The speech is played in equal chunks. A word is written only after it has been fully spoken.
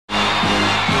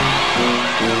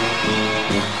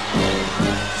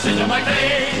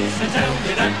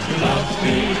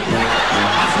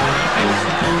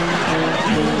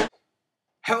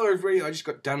Hello everybody, I just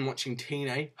got done watching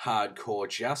TNA Hardcore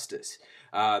Justice,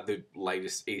 the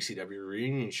latest ECW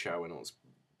reunion show, and it was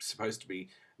supposed to be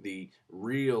the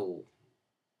real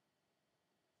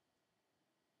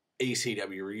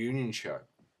ECW reunion show.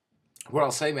 What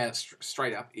I'll say about it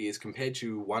straight up is, compared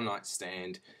to One Night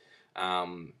Stand,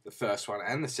 the first one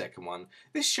and the second one,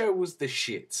 this show was the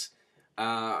shits.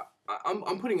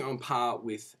 I'm putting it on par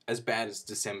with as bad as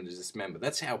December to Dismember.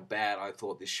 That's how bad I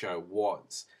thought this show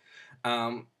was.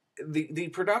 The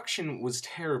production was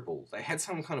terrible. They had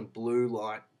some kind of blue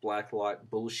light, black light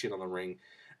bullshit on the ring,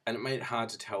 and it made it hard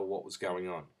to tell what was going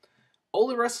on. All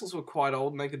the wrestlers were quite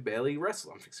old and they could barely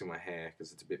wrestle. I'm fixing my hair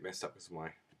because it's a bit messed up because of my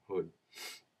hood.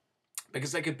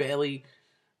 Because they could barely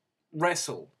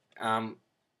wrestle. You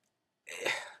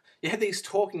had these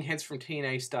talking heads from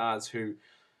TNA stars who,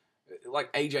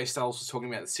 like AJ Styles was talking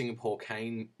about the Singapore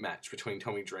Kane match between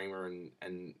Tommy Dreamer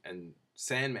and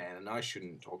Sandman, and I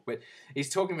shouldn't talk, but he's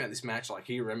talking about this match like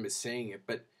he remembers seeing it,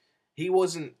 but he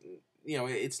wasn't, you know,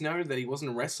 it's known that he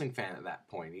wasn't a wrestling fan at that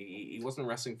point. He wasn't a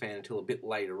wrestling fan until a bit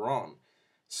later on.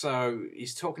 So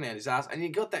he's talking out his ass, and you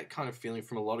got that kind of feeling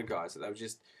from a lot of guys that they were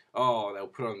just, they'll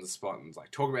put on the spot and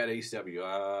like, talk about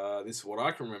ECW, this is what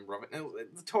I can remember of it. Now,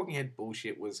 the talking head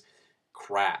bullshit was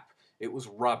crap. It was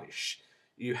rubbish.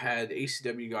 You had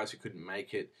ECW guys who couldn't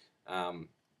make it,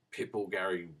 Pitbull,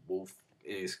 Gary Wolf,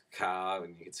 in his car,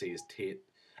 and you could see his tit.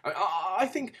 I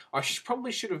think I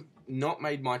probably should have not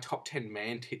made my top 10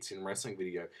 man tits in wrestling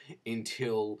video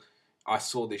until I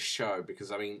saw this show,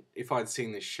 because I mean, if I'd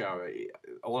seen this show,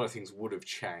 a lot of things would have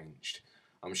changed.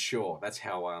 I'm sure. That's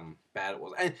how bad it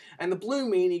was. And the Blue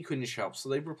Meanie couldn't show up, so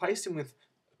they replaced him with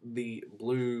the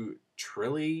Blue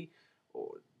Trilly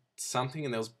or something,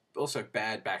 and there was also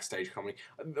bad backstage comedy.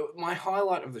 My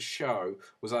highlight of the show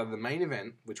was either the main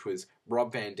event, which was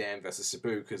Rob Van Dam versus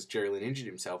Sabu because Jerry Lynn injured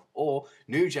himself, or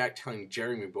New Jack telling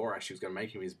Jeremy Borash he was going to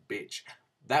make him his bitch.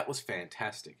 That was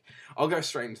fantastic. I'll go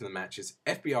straight into the matches.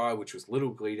 F.B.I, which was Little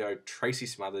Guido, Tracey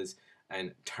Smothers,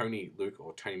 and Tony Luke,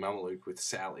 or Tony Mamaluke with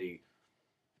Sally,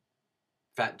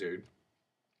 Fat Dude,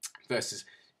 versus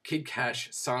Kid Kash,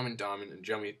 Simon Diamond, and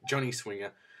Johnny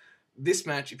Swinger. This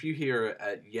match, if you hear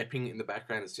a yapping in the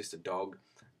background, it's just a dog.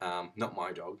 Not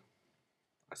my dog,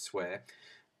 I swear.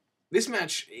 This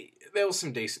match, there was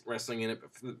some decent wrestling in it,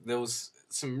 but there was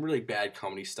some really bad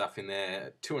comedy stuff in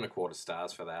there. 2.25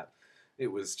 stars for that. It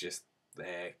was just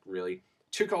there, really.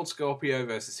 Too Cold Scorpio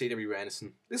versus C.W.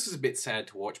 Anderson. This was a bit sad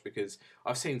to watch because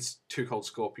I've seen Too Cold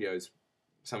Scorpio's,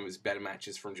 some of his better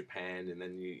matches from Japan, and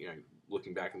then, you know,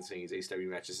 looking back and seeing his ECW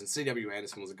matches, and C.W.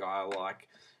 Anderson was a guy I liked.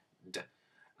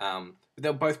 But they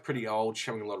were both pretty old,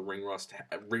 showing a lot of ring rust,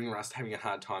 having a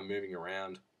hard time moving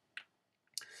around.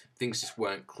 Things just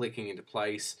weren't clicking into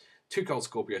place. Too Cold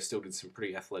Scorpio still did some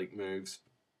pretty athletic moves.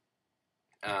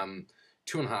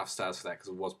 2.5 stars for that because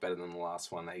it was better than the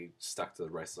last one. They stuck to the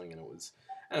wrestling, and it was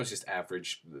just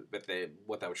average. But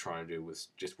what they were trying to do was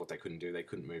just what they couldn't do. They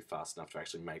couldn't move fast enough to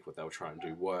actually make what they were trying to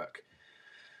do work.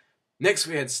 Next,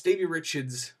 we had Stevie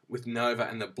Richards with Nova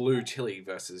and the Blue Tilly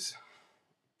versus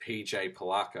PJ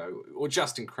Polaco, or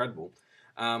Just Incredible.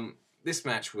 This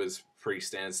match was pretty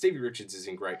standard. Stevie Richards is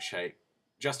in great shape.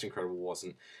 Just Incredible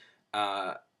wasn't.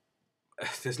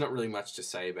 There's not really much to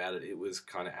say about it. It was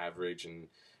kind of average, and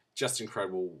Just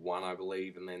Incredible won, I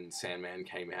believe, and then Sandman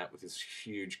came out with his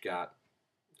huge gut,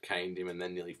 caned him, and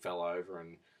then nearly fell over,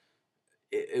 and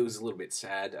it was a little bit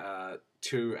sad.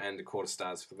 2.25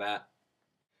 stars for that.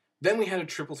 Then we had a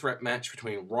triple threat match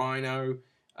between Rhino,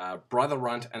 Brother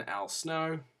Runt, and Al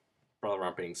Snow. Brother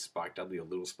Runt being Spike Dudley, or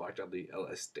Little Spike Dudley,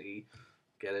 LSD.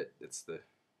 Get it? It's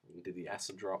did the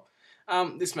acid drop.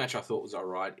 This match I thought was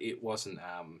alright. It wasn't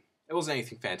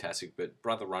anything fantastic, but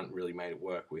Brother Runt really made it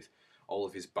work with all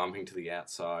of his bumping to the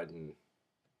outside, and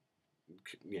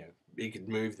you know, he could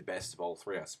move the best of all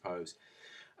three, I suppose.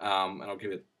 And I'll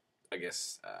give it, I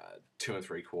guess,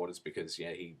 2.75 because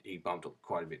yeah, he bumped up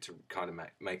quite a bit to kind of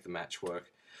make the match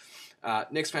work.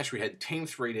 Next match we had Team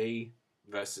 3D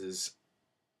versus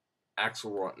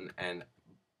Axel Rotten and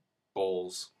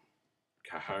Balls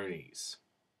Mahoney.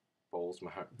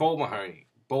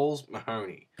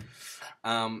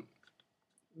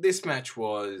 This match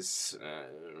was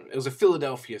it was a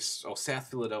Philadelphia or South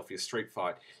Philadelphia street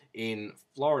fight in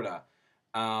Florida,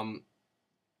 and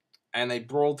they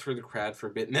brawled through the crowd for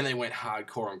a bit, and then they went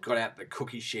hardcore and got out the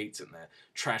cookie sheets and the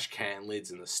trash can lids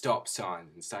and the stop sign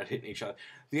and started hitting each other.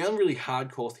 The only really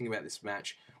hardcore thing about this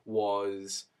match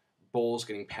was Balls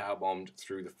getting powerbombed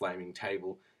through the flaming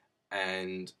table,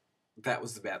 and that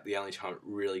was about the only time it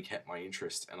really kept my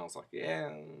interest, and I was like, yeah.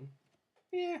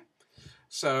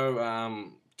 So,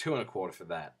 2.25 for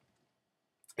that.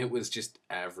 It was just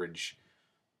average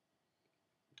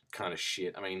kind of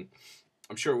shit. I mean,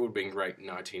 I'm sure it would have been great in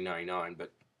 1999,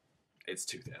 but it's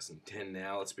 2010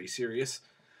 now. Let's be serious.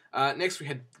 Next, we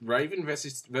had Raven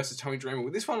versus Tommy Dreamer.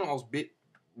 With this one, I was a bit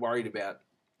worried about,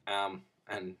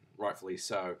 and rightfully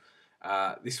so.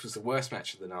 This was the worst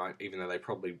match of the night, even though they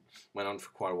probably went on for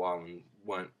quite a while and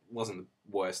wasn't the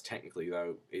worst technically,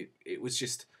 though. It was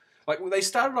just like they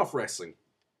started off wrestling,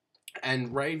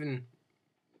 and Raven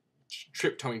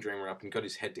tripped Tommy Dreamer up and got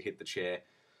his head to hit the chair,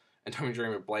 and Tommy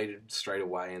Dreamer bladed straight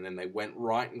away, and then they went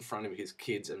right in front of his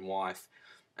kids and wife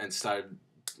and started,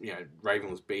 Raven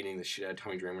was beating the shit out of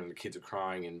Tommy Dreamer and the kids were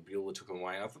crying and Beulah took him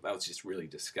away. I thought that was just really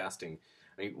disgusting.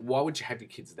 I mean, why would you have your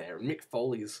kids there? And Mick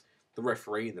Foley's the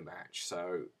referee in the match,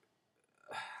 so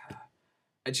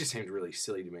it just seemed really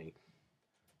silly to me.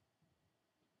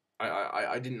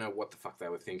 I didn't know what the fuck they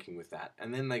were thinking with that.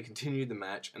 And then they continued the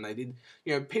match, and they did...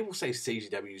 people say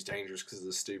CZW is dangerous because of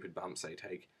the stupid bumps they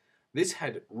take. This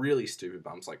had really stupid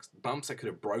bumps, like bumps that could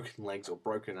have broken legs or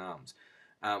broken arms.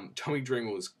 Tommy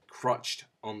Dreamer was crutched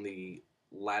on the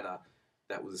ladder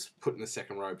that was put in the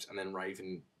second ropes, and then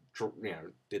Raven,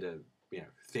 did a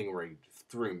thing where he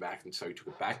threw him back, and so he took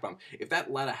a back bump. If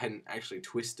that ladder hadn't actually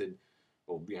twisted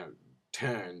or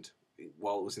turned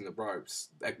while it was in the ropes,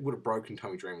 that would have broken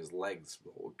Tommy Dreamer's legs,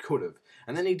 or could have.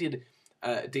 And then he did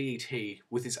a DDT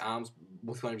with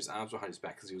one of his arms behind his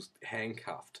back because he was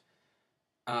handcuffed.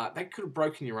 That could have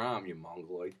broken your arm, you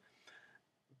mongoloid.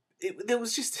 There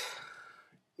was just,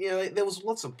 there was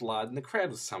lots of blood, and the crowd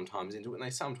was sometimes into it, and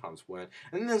they sometimes weren't.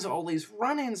 And then there's all these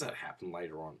run-ins that happened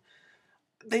later on.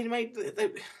 They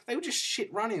were just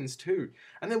shit run-ins too.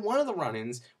 And then one of the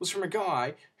run-ins was from a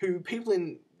guy who people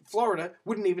in Florida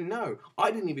wouldn't even know.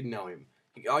 I didn't even know him.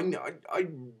 I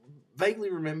vaguely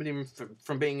remembered him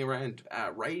from being around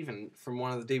Raven from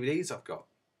one of the DVDs I've got.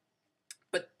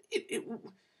 But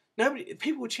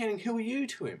people were chanting, "Who are you?"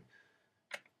 to him.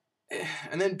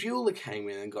 And then Beulah came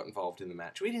in and got involved in the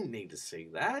match. We didn't need to see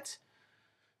that.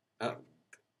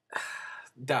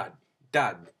 Dud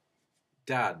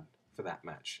for that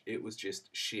match. It was just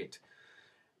shit.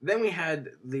 Then we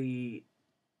had the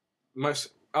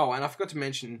most... Oh, and I forgot to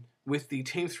mention, with the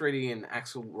Team 3D and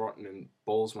Axel Rotten and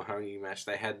Balls Mahoney match,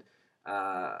 they had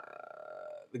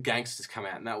the Gangsters come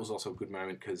out, and that was also a good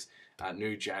moment because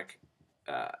New Jack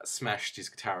smashed his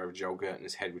guitar over Joel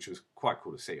Gertner's head, which was quite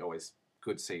cool to see. Always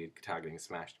good to see a guitar getting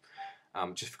smashed.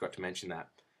 Just forgot to mention that.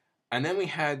 And then we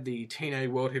had the TNA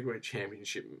World Heavyweight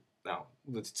Championship...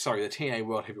 the TNA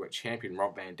World Heavyweight Champion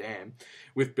Rob Van Dam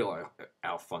with Bill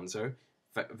Alfonso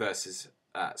versus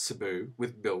Sabu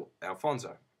with Bill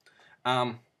Alfonso.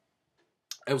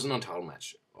 It was a non-title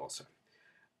match also.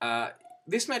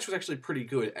 This match was actually pretty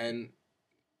good, and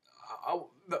I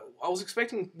was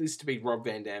expecting this to be Rob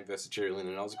Van Dam versus Jerry Lynn,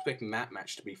 and I was expecting that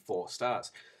match to be 4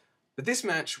 stars. But this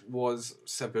match was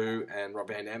Sabu and Rob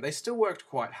Van Dam. They still worked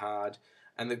quite hard,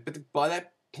 but by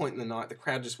that point in the night, the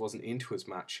crowd just wasn't into as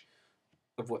much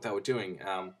of what they were doing.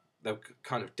 They were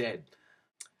kind of dead.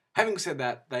 Having said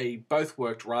that, they both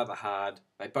worked rather hard.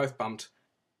 They both bumped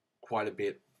quite a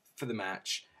bit for the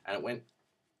match, and it went,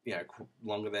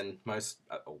 longer than most,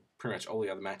 or pretty much all the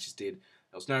other matches did.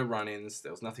 There was no run-ins.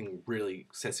 There was nothing really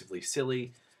excessively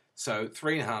silly. So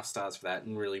 3.5 stars for that,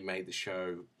 and really made the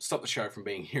show, stopped the show from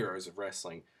being heroes of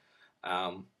wrestling.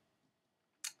 And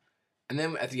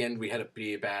then at the end, we had a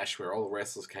beer bash where all the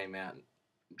wrestlers came out and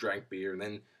drank beer, and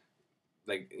then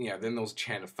then there was a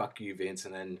chant of "fuck you, Vince,"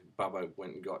 and then Bubba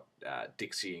went and got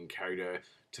Dixie and carried her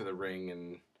to the ring,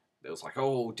 and it was like,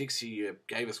 "Oh, Dixie, you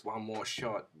gave us one more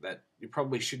shot that you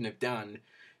probably shouldn't have done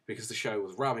because the show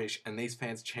was rubbish," and these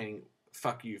fans chanting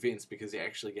 "fuck you, Vince" because he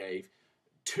actually gave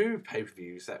 2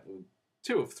 pay-per-views that were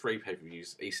 2 of 3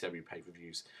 pay-per-views, ECW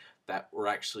pay-per-views, that were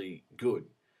actually good.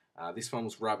 This one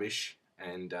was rubbish,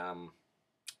 and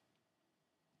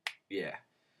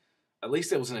at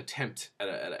least there was an attempt at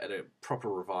a proper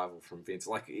revival from Vince.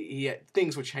 Like,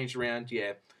 things were changed around,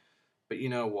 but you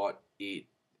know what?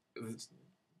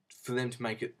 For them to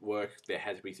make it work, there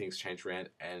had to be things changed around,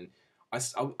 and I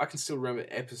can still remember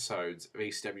episodes of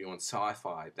ECW on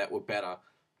Sci-Fi that were better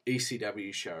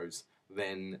ECW shows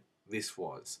than this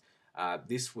was.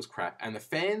 This was crap, and the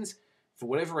fans, for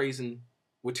whatever reason,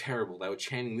 were terrible. They were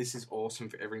chanting, "This is awesome"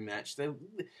 for every match. They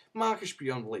Markish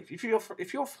beyond belief. If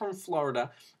you're from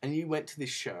Florida and you went to this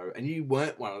show and you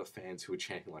weren't one of the fans who were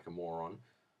chanting like a moron,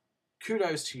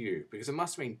 kudos to you, because it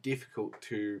must have been difficult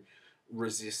to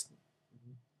resist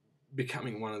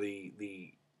becoming one of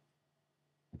the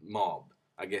mob,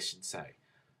 I guess you'd say.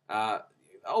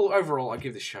 Overall, I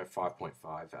give this show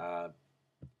 5.5.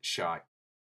 Shy.